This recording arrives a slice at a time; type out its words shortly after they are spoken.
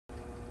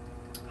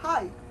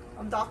Hi,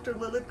 I'm Dr.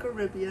 Lilit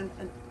Garibyan,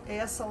 an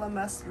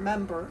ASLMS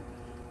member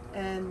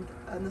and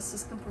an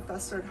assistant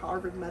professor at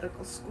Harvard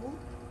Medical School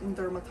in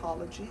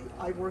dermatology.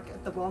 I work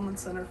at the Wellman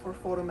Center for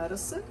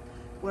Photomedicine,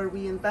 where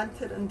we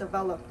invented and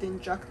developed the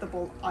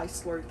injectable eye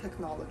slurry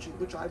technology,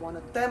 which I want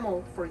to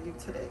demo for you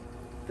today.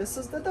 This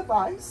is the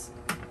device.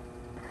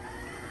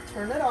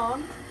 Turn it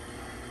on.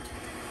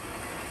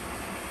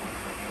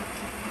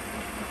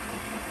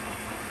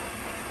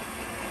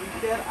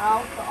 Get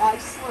out the eye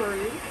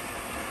slurry.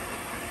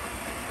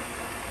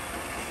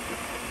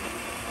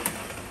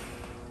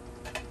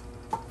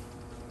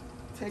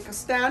 Take a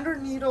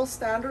standard needle,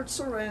 standard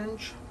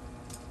syringe,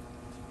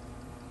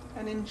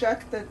 and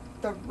inject it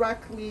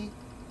directly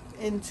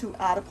into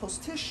adipose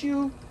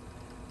tissue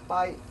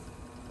by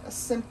a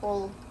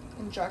simple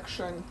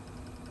injection.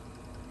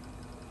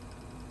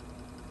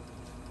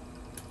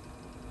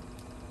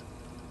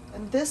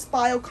 And this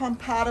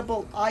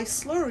biocompatible eye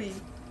slurry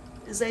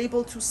is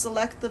able to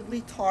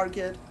selectively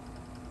target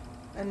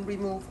and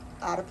remove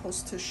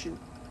adipose tissue.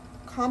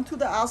 Come to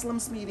the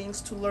ASLMS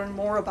meetings to learn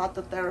more about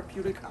the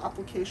therapeutic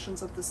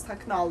applications of this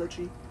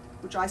technology,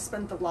 which I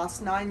spent the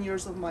last 9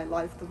 years of my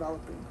life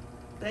developing.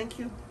 Thank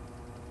you.